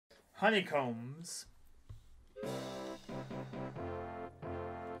Honeycombs.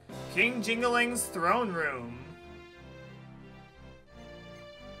 King Jingling's throne room.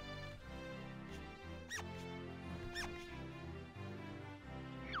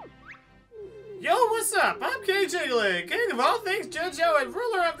 Yo, what's up? I'm King Jingling, king of all things JoJo and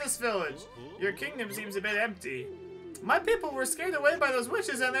ruler of this village. Your kingdom seems a bit empty. My people were scared away by those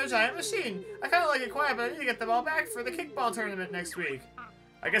witches and their giant machine. I kind of like it quiet, but I need to get them all back for the kickball tournament next week.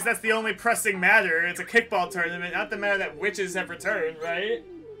 I guess that's the only pressing matter. It's a kickball tournament, not the matter that witches have returned, right?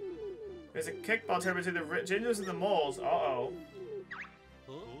 There's a kickball tournament to the Gingos and the Moles. Uh-oh.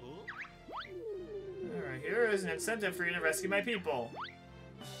 Alright, here is an incentive for you to rescue my people.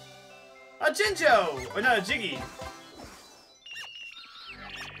 A Jinjo! Or not, a Jiggy.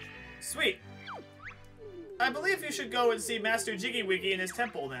 Sweet. I believe you should go and see Master Jiggy Wiggy in his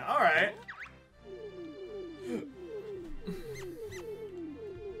temple now. Alright.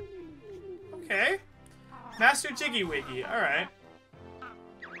 Okay. Master Jiggy Wiggy. Alright.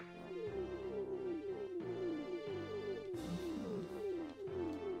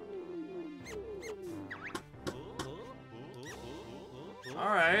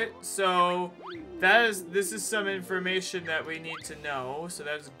 Alright, so this is some information that we need to know, so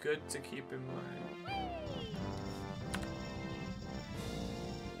that's good to keep in mind.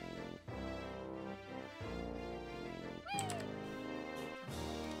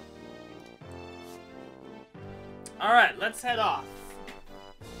 Alright, let's head off.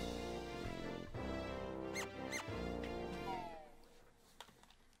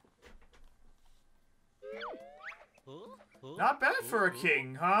 Not bad for a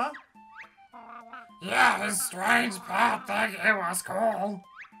king, huh? Yeah, his strange pet thing, it was cool.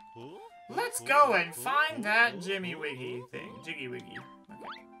 Let's go and find that Jimmy Wiggy thing. Jiggy Wiggy.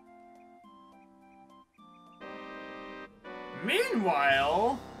 Okay.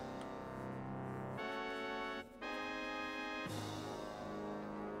 Meanwhile...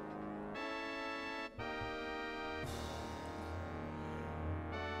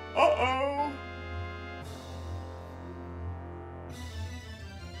 Uh-oh!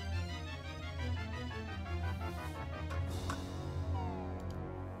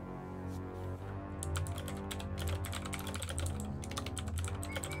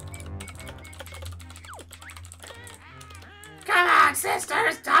 Come on,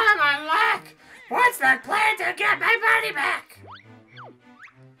 sisters, time on luck! What's that plan to get my body back?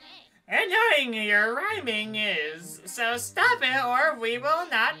 Annoying your rhyming is, so stop it or we will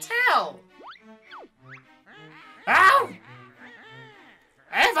not tell. Ow!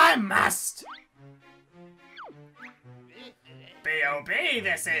 If I must! B.O.B.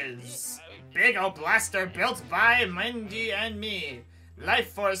 this is! Big ol' blaster built by Mindy and me. Life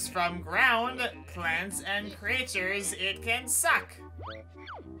force from ground, plants, and creatures it can suck.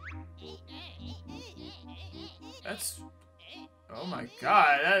 That's... Oh my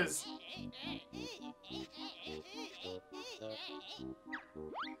god, that is...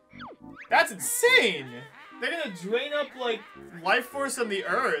 That's insane! They're gonna drain up, like, life force on the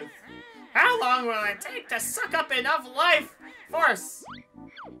earth. How long will it take to suck up enough life force?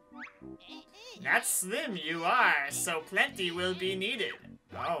 Not slim you are, so plenty will be needed.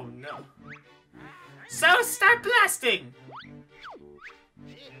 Oh no. So start blasting!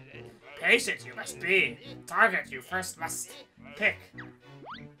 Patient you must be. Target you first must pick.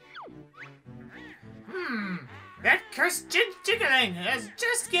 That cursed Jiggling has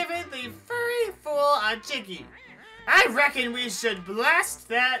just given the furry fool a jiggy. I reckon we should blast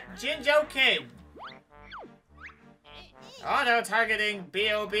that Jinjo King. Auto-targeting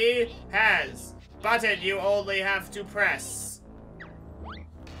B.O.B. has. Button you only have to press.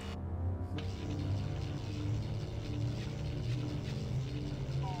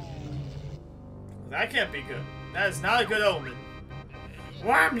 That can't be good. That is not a good omen.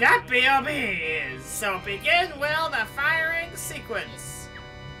 Warmed up B.O.B. is, so begin well the firing sequence.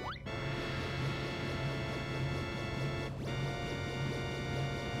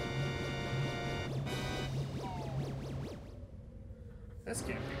 This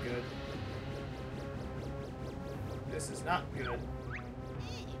can't be good. This is not good.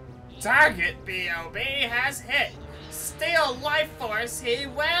 Target B.O.B. has hit. Steal life force he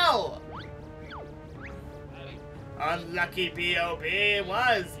will. Unlucky B.O.B.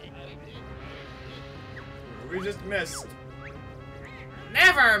 was. We just missed.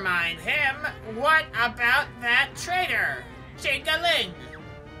 Never mind him. What about that traitor? Jingling.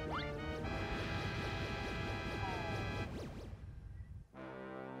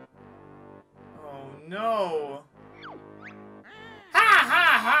 Oh no. Ha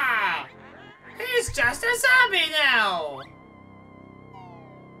ha ha! He's just a zombie now!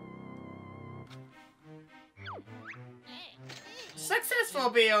 Successful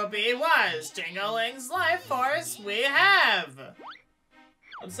B.O.B. was Jingling's life force we have.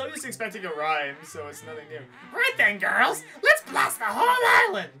 I'm so used to expecting a rhyme, so it's nothing new. Right then, girls, let's blast the whole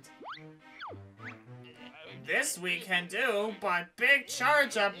island. This we can do, but big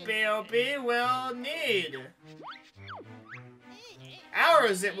charge up B.O.B. will need.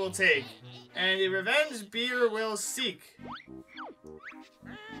 Hours it will take, and a revenge beer will seek.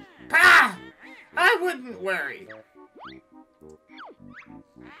 Pah! I wouldn't worry.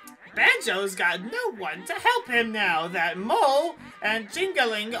 Banjo's got no one to help him now that Mole and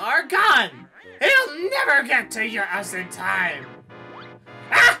Jingling are gone. He'll never get to us in time.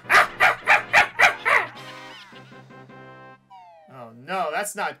 Oh no,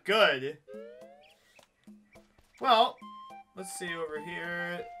 that's not good. Well, let's see over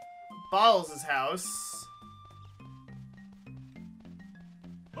here. Bottles' house.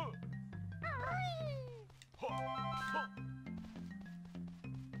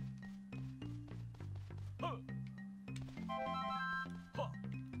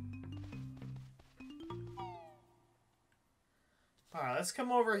 Alright, let's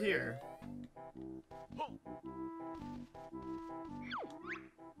come over here.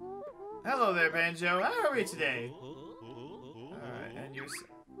 Hello there, Banjo. How are we today? Alright, and you're...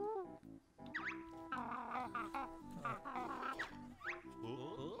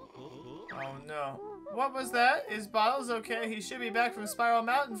 Oh no. What was that? Is Bottles okay? He should be back from Spiral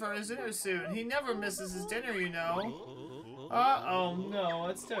Mountain for his dinner soon. He never misses his dinner, you know. Oh no,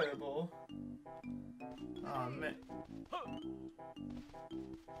 that's terrible. Oh man.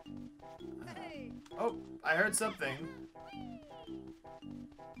 Oh, I heard something.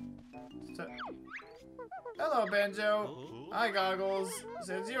 Hello, Banjo. Hi, Goggles.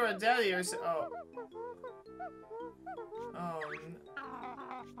 Since you're a daddy or so. Oh. Oh.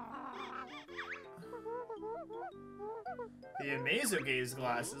 The Amazogaze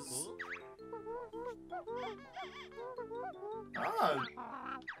glasses. Oh.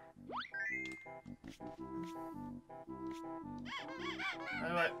 How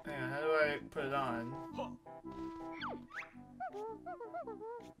do I put it on?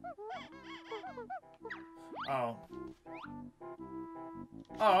 Oh.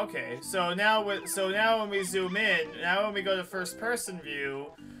 Oh, okay. So now when we zoom in, now when we go to first person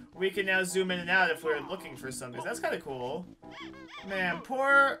view, we can now zoom in and out if we're looking for something. That's kind of cool. Man,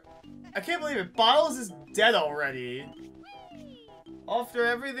 poor... I can't believe it. Bottles is dead already. After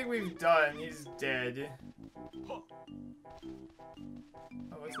everything we've done, he's dead. Oh,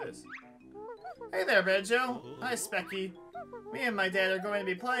 what's this? Hey there, Banjo. Hi, Specky. Me and my dad are going to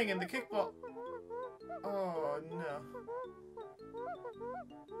be playing in the kickball... Oh, no.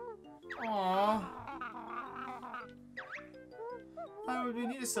 Aww. Why would we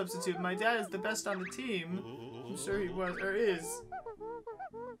need a substitute? My dad is the best on the team. I'm sure he was, or is.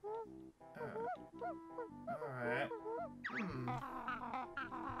 Alright.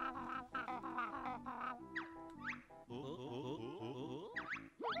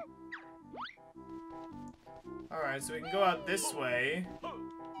 Alright, so we can go out this way.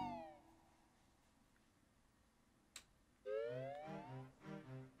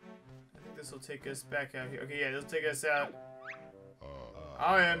 This will take us back out here. Okay, yeah, this will take us out.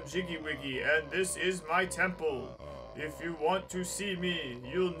 I am Jiggy Wiggy, and this is my temple. If you want to see me,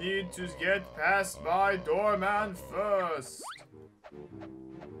 you'll need to get past my doorman first.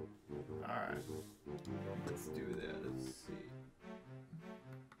 Alright. Let's do that. Let's see.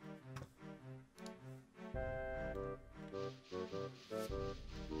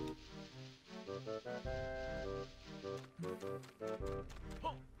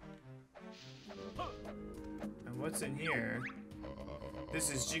 And what's in here? This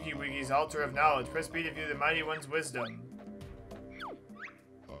is Jiggy Wiggy's altar of knowledge. Press B to view the mighty one's wisdom.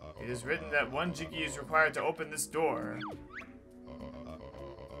 It is written that one Jiggy is required to open this door.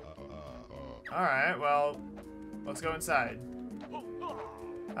 Alright, well, let's go inside.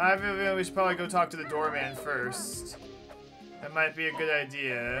 I have a feeling we should probably go talk to the doorman first. That might be a good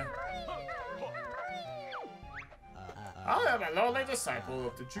idea. I am a lowly disciple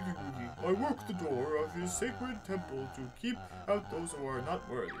of the Jiggy Wiggy. I work the door of his sacred temple to keep out those who are not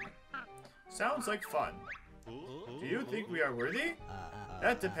worthy. Sounds like fun. Do you think we are worthy?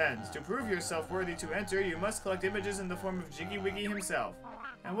 That depends. To prove yourself worthy to enter, you must collect images in the form of Jiggy Wiggy himself.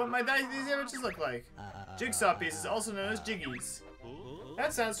 And what might these images look like? Jigsaw pieces, also known as Jiggies.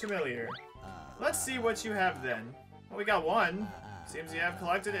 That sounds familiar. Let's see what you have then. Well, we got one. Seems you have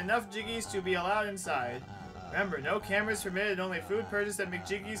collected enough Jiggies to be allowed inside. Remember, no cameras permitted, only food purchased at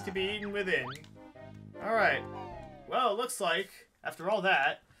McJiggies can be eaten within. Alright. Well, it looks like, after all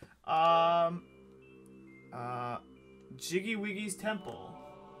that, Jiggy Wiggy's temple.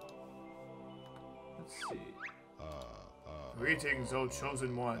 Let's see. Greetings, O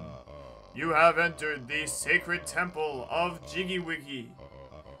chosen one. You have entered the sacred temple of Jiggy Wiggy.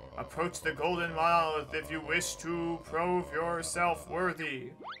 Approach the golden monolith if you wish to prove yourself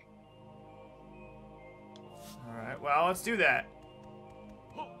worthy. Alright, well, let's do that.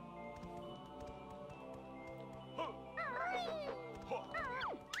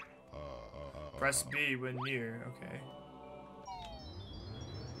 Press B when near, okay.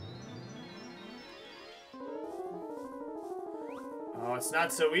 Oh, it's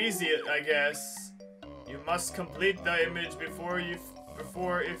not so easy, I guess. You must complete the image before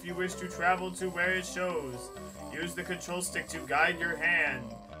if you wish to travel to where it shows. Use the control stick to guide your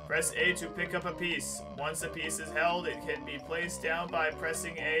hand. Press A to pick up a piece. Once a piece is held, it can be placed down by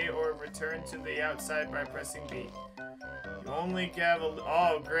pressing A or return to the outside by pressing B. You only have a...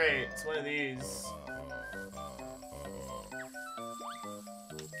 Oh, great. It's one of these.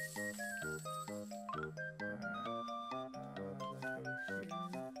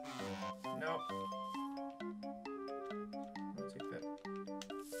 Nope. I'll take that.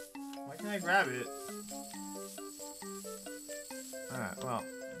 Why can't I grab it? Alright, well.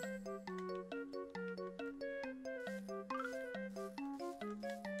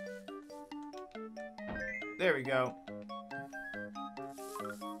 There we go.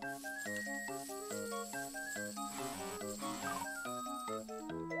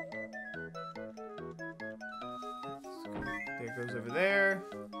 There it goes over there.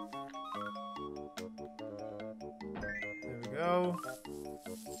 There we go.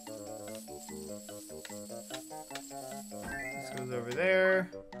 This goes over there.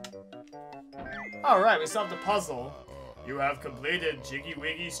 Alright, we solved the puzzle. You have completed Jiggy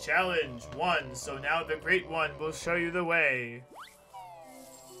Wiggy's challenge 1, so now the Great One will show you the way.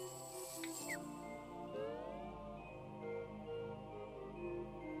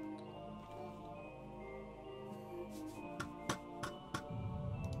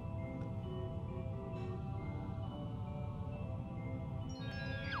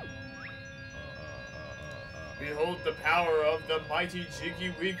 Behold the power of the mighty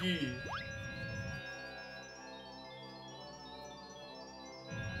Jiggy Wiggy.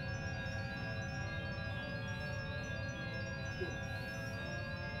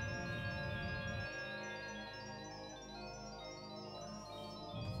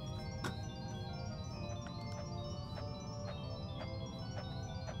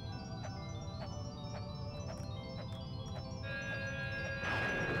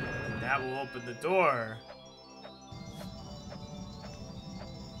 And that will open the door.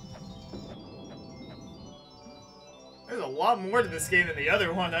 There's a lot more to this game than the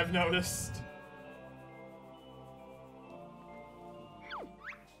other one, I've noticed.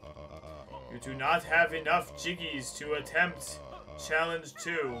 You do not have enough Jiggies to attempt Challenge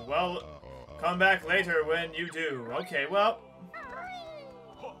 2. Well, come back later when you do. Okay, well,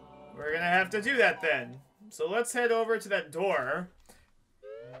 we're gonna have to do that then. So let's head over to that door.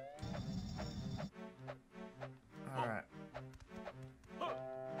 Alright.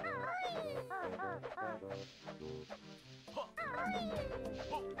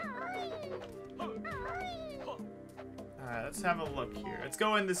 Alright, let's have a look here. Let's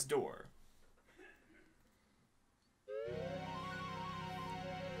go in this door.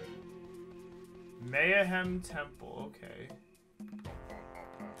 Mayhem Temple, okay.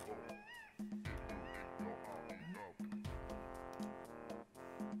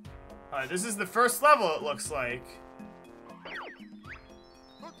 Alright, this is the first level, it looks like.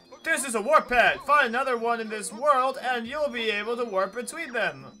 This is a warp pad! Find another one in this world, and you'll be able to warp between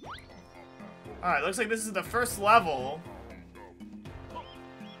them! Alright, looks like this is the first level.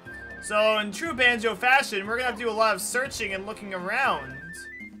 So, in true Banjo fashion, we're gonna have to do a lot of searching and looking around.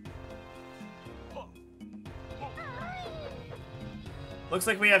 Looks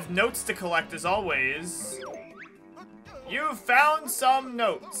like we have notes to collect as always. You've found some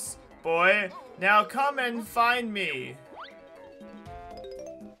notes, boy. Now come and find me.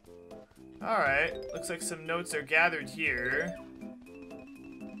 Alright, looks like some notes are gathered here.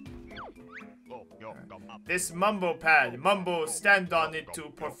 This Mumbo pad, Mumbo stand on it to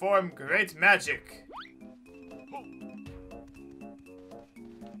perform great magic.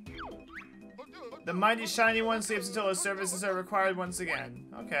 The mighty shiny one sleeps until his services are required once again.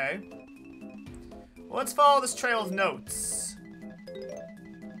 Okay. Well, let's follow this trail of notes.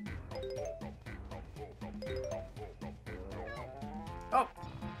 Oh!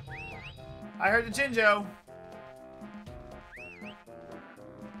 I heard the Jinjo.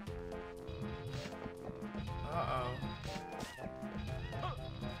 Uh-oh.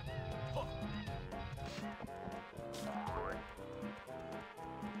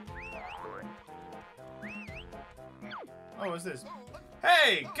 Oh, what's this?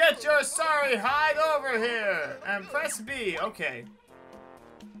 Hey, get your sorry hide over here and press B. Okay.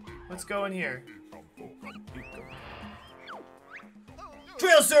 Let's go in here.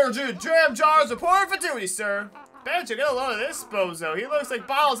 Drill Sergeant Jam Jars reporting for duty, sir. Banjo, get a load of this bozo. He looks like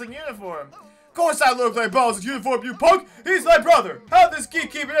Balls in uniform. Of course I look like Balls in uniform, you punk! He's my brother! How'd this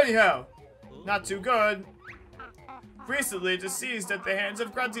geek keep it anyhow? Not too good. Recently deceased at the hands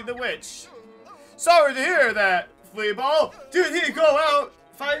of Grunty the Witch. Sorry to hear that, Fleaball. Did he go out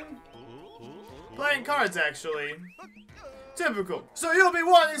fighting? Playing cards, actually. Typical. So you'll be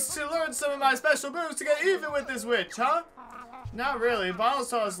wanting to learn some of my special moves to get even with this witch, huh? Not really. Balls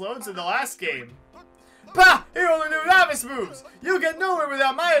taught us loads in the last game. Pah! He only knew novice moves! You get nowhere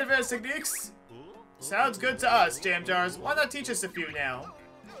without my advanced techniques! Sounds good to us, Jam Jars. Why not teach us a few now?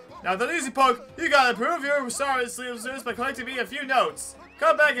 Now then, easy punk, you gotta prove your sorry sleeves by collecting me a few notes.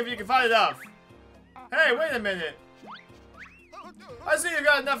 Come back if you can find enough. Hey, wait a minute. I see you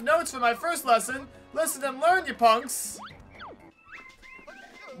got enough notes for my first lesson. Listen and learn, you punks.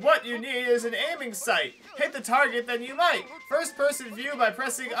 What you need is an aiming sight. Hit the target, then you might. First person view by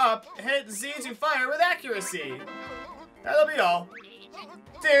pressing up. Hit Z to fire with accuracy. That'll be all.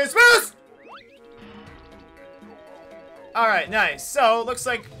 Dismiss! Alright, nice. So, looks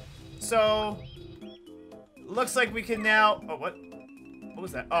like we can now... Oh, what? What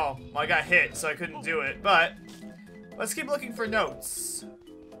was that? Oh, well, I got hit, so I couldn't do it. But, let's keep looking for notes.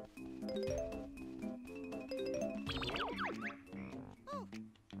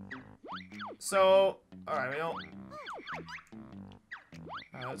 So, alright, we don't...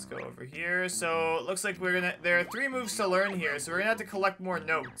 let's go over here. So, it looks like there are 3 moves to learn here, so we're gonna have to collect more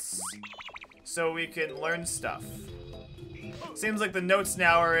notes. So we can learn stuff. Seems like the notes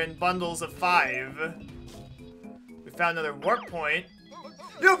now are in bundles of 5. We found another warp point.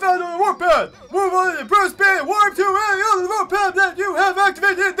 You found another warp pad! Move on and press B and warp to any other warp pad that you have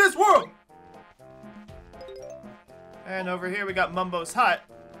activated in this world! And over here we got Mumbo's hut.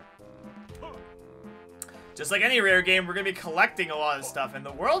 Just like any rare game, we're gonna be collecting a lot of stuff, and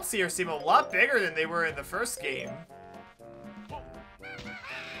the worlds here seem a lot bigger than they were in the first game.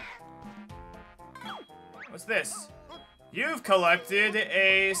 What's this? You've collected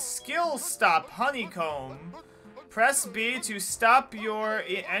a skill stop honeycomb. Press B to stop your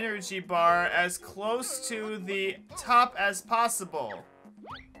energy bar as close to the top as possible.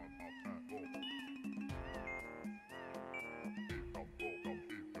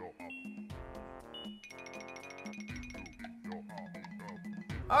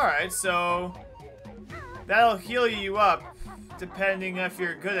 Alright, so that'll heal you up depending if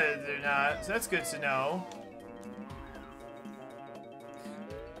you're good at it or not. So that's good to know.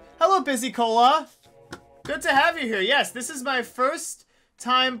 Hello, Busy Cola. Good to have you here. Yes, this is my first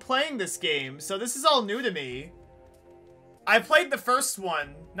time playing this game, so this is all new to me. I played the first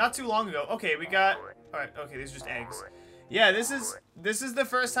one not too long ago. Okay, we got... Alright, okay, these are just eggs. Yeah, this is the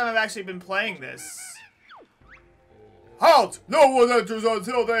first time I've actually been playing this. Halt! No one enters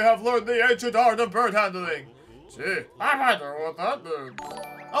until they have learned the ancient art of bird handling. Gee, I wonder what that means.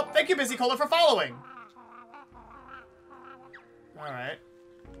 Oh, thank you, Busy Cola, for following. Alright.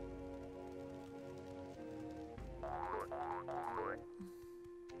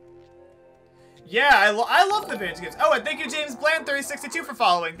 Yeah, I love the Banjo games. Oh, and thank you, James Bland3062, for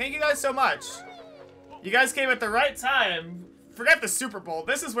following. Thank you guys so much. You guys came at the right time. Forget the Super Bowl.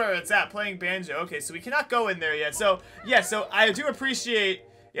 This is where it's at, playing Banjo. Okay, so we cannot go in there yet. So, yeah, so I do appreciate...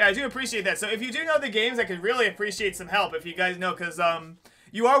 Yeah, I do appreciate that. So if you do know the games, I could really appreciate some help if you guys know, because,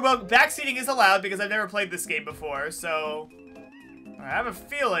 you are welcome. Backseating is allowed, because I've never played this game before, so... I have a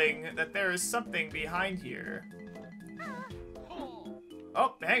feeling that there is something behind here.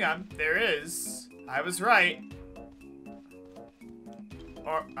 Oh, hang on. There is. I was right.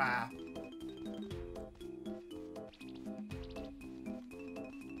 Or,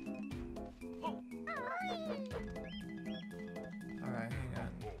 Alright, hang on.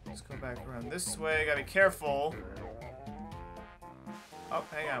 Let's go back around this way. Gotta be careful. Oh,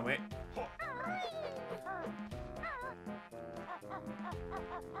 hang on, wait.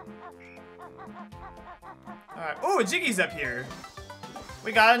 Alright. Oh, Jiggy's up here.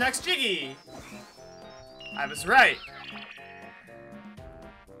 We got our next Jiggy. I was right.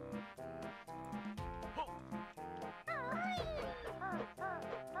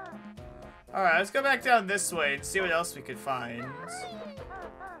 Alright, let's go back down this way and see what else we could find.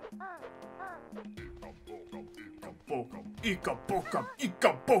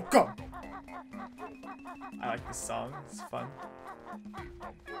 I like this song. It's fun.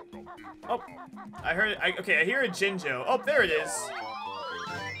 Oh, okay, I hear a Jinjo. Oh, there it is.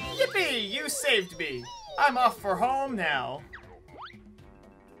 Yippee! You saved me. I'm off for home now.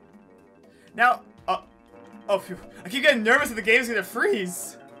 Now, oh, phew. I keep getting nervous that the game's gonna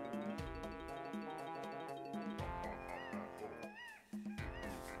freeze.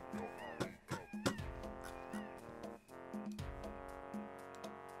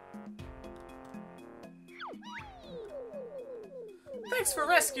 Thanks for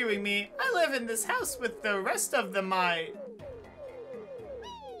rescuing me. I live in this house with the rest of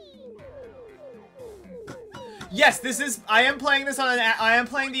Yes, this is. I am playing this on I am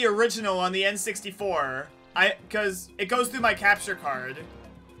playing the original on the N64. Because it goes through my capture card.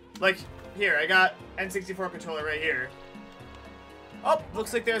 Like, here, I got N64 controller right here. Oh,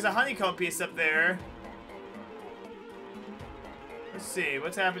 looks like there's a honeycomb piece up there. Let's see,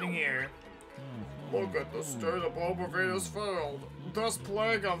 what's happening here? Look at the state of Obervita's field. This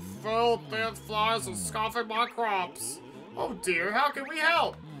plague of filth, dead flies, is scoffing my crops. Oh dear, how can we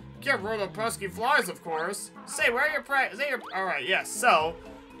help? Get rid of pesky flies, of course. Say, where are your Alright, yes, so...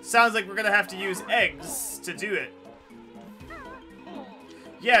 Sounds like we're gonna have to use eggs to do it.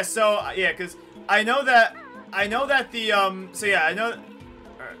 Yeah, so, yeah, because I know that the, so yeah, I know...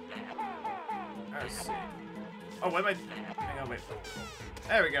 Alright. Let's see. Oh, what am I... Hang on, wait.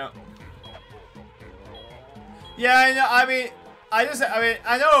 There we go. Yeah, I know, I mean,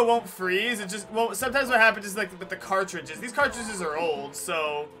 I know it won't freeze, it just, well, sometimes what happens is, like, with the cartridges. These cartridges are old,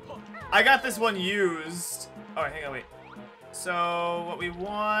 so... I got this one used. Oh, hang on, wait. So, what we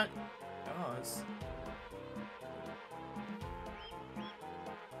want... Oh, it's...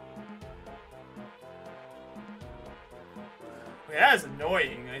 Wait, that is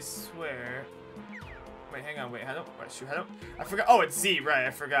annoying, I swear. Wait, hang on, wait, how do... Oh, shoot, how do... I forgot... Oh, it's Z, right,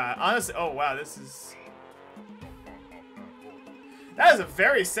 I forgot. Honestly, oh, wow, this is... That is a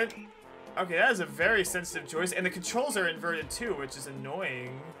very Okay, that is a very sensitive choice, and the controls are inverted too, which is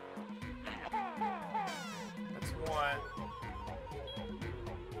annoying. That's one.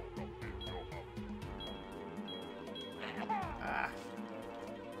 Ah.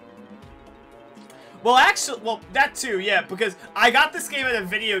 Well, actually, well, that too, yeah, because I got this game at a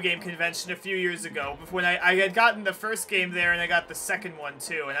video game convention a few years ago, when I had gotten the first game there, and I got the second one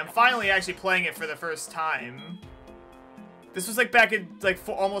too, and I'm finally actually playing it for the first time. This was like back in like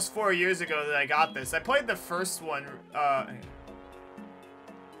almost 4 years ago that I got this. I played the first one.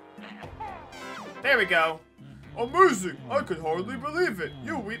 There we go. Amazing! I can hardly believe it.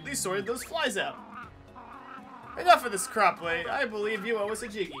 You neatly sorted those flies out. Enough of this crop play. I believe you owe us a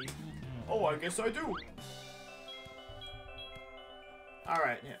jiggy. Oh, I guess I do. All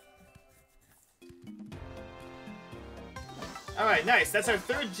right, yeah. All right, nice. That's our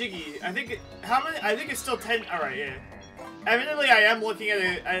third jiggy. I think how many? I think it's still 10. All right, yeah. Admittedly, I am looking at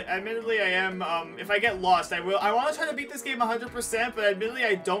it. Admittedly, I am. If I get lost, I will. I want to try to beat this game 100%, but admittedly,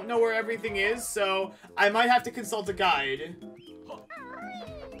 I don't know where everything is, so I might have to consult a guide.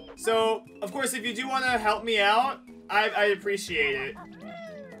 So, of course, if you do want to help me out, I appreciate it.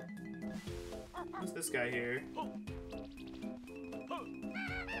 What's this guy here?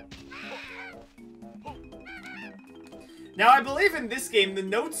 Now, I believe in this game, the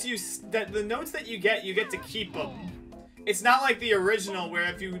notes that you get to keep them. It's not like the original, where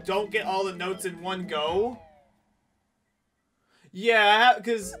if you don't get all the notes in one go. Yeah,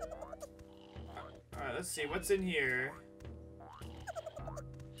 because... Alright, let's see, what's in here?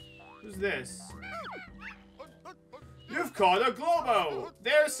 Who's this? You've caught a Globo!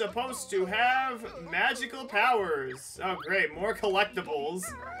 They're supposed to have magical powers. Oh great, more collectibles.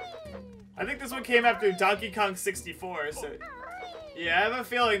 I think this one came after Donkey Kong 64, so... Yeah, I have a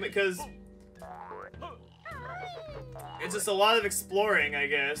feeling because... It's just a lot of exploring, I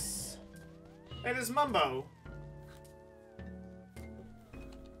guess. Hey, there's Mumbo.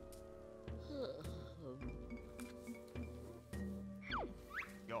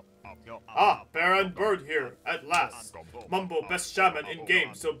 Ah, Bear and Bird here, at last. Mumbo, best shaman in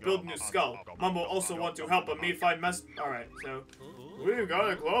game, so build new skull. Mumbo also want to help me find Alright, so... We've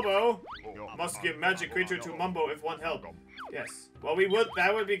got a Globo. Must give magic creature to Mumbo if one help. Yes. Well,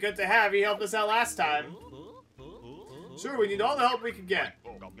 that would be good to have. He helped us out last time. Sure, we need all the help we can get.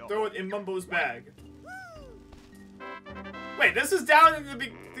 Throw it in Mumbo's bag. Wait, this is down in the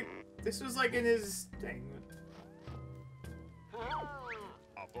big... This was like in his thing.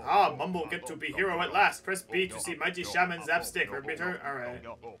 Ah, Mumbo get to be hero at last. Press B to see Mighty Shaman zap stick. Repeater. Alright.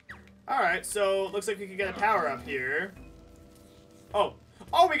 Alright, so looks like we can get a power up here. Oh.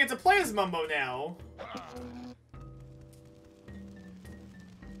 Oh, we get to play as Mumbo now.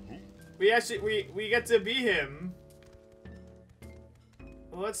 We actually, we get to be him.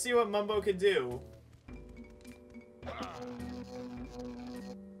 Well, let's see what Mumbo can do.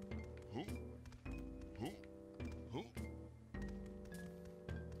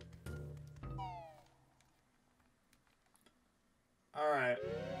 Alright.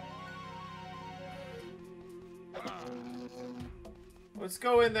 Let's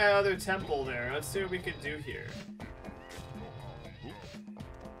go in that other temple there. Let's see what we can do here.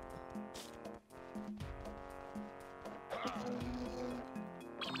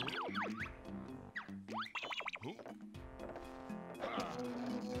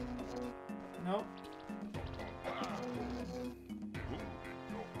 Nope.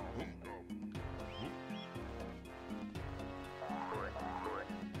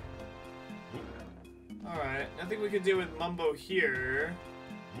 Alright, nothing we can do with Mumbo here.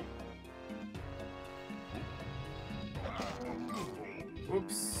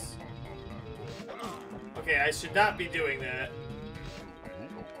 Whoops. Okay, I should not be doing that.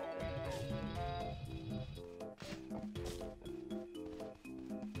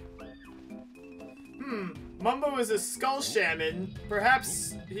 Mumbo is a skull shaman.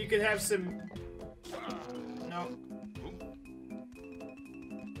 Perhaps he could have some... No.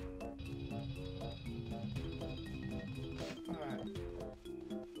 Alright.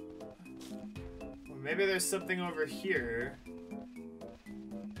 Well, maybe there's something over here.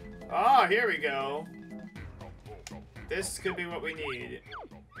 Ah, here we go. This could be what we need.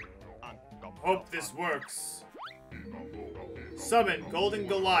 Hope this works. Summon Golden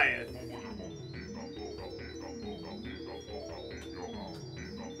Goliath.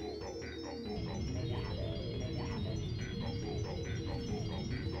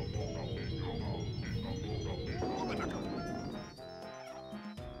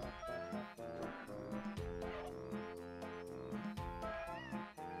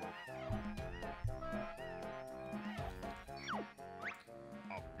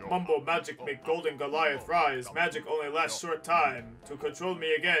 Mumbo magic make Golden Goliath rise. Magic only lasts short time. To control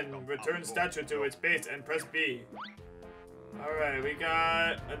me again, return statue to its base and press B. Alright, we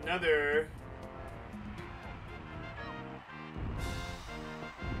got another...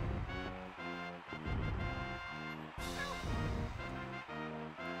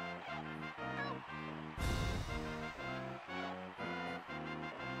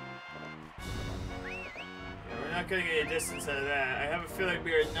 Not getting any distance out of that. I have a feeling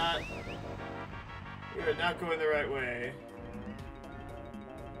we are not going the right way.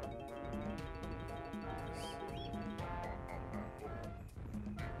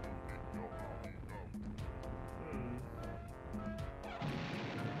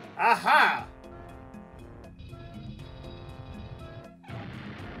 Aha!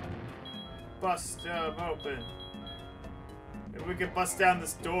 Bust them open. If we could bust down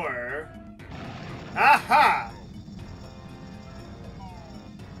this door. Aha!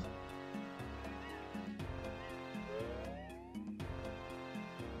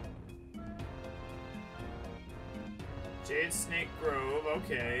 Jade Snake Grove,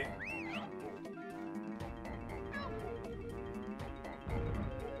 okay.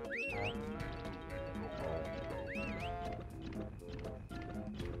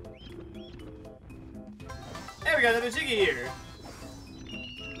 Hey, we got another Jiggy here.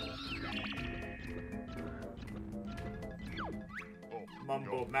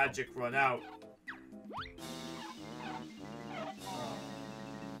 Mumbo magic run out.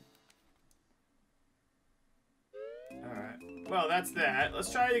 Alright. Well, that's that.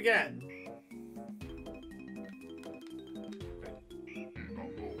 Let's try it again.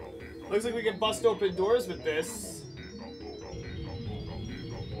 Looks like we can bust open doors with this.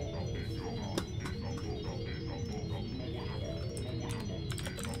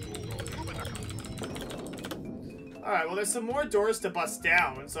 Alright, well there's some more doors to bust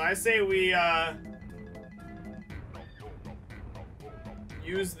down, so I say we,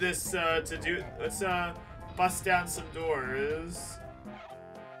 use this, to do, let's, bust down some doors.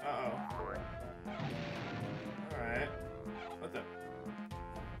 Uh-oh. Alright. What the?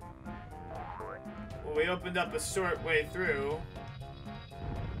 Well, we opened up a short way through.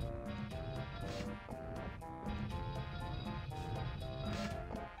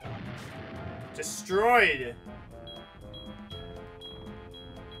 Destroyed!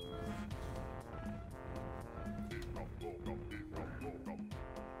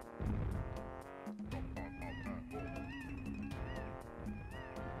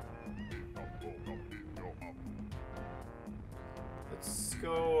 Let's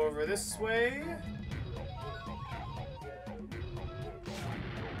go over this way.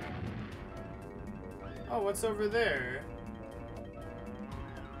 Oh, what's over there?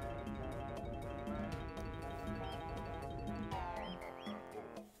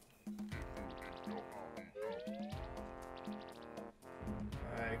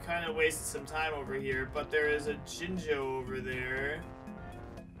 I kind of wasted some time over here, but there is a Jinjo over there.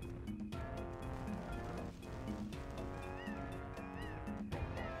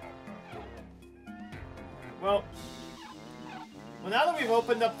 Well, now that we've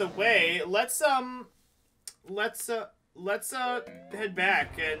opened up the way, let's head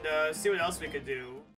back and see what else we could do.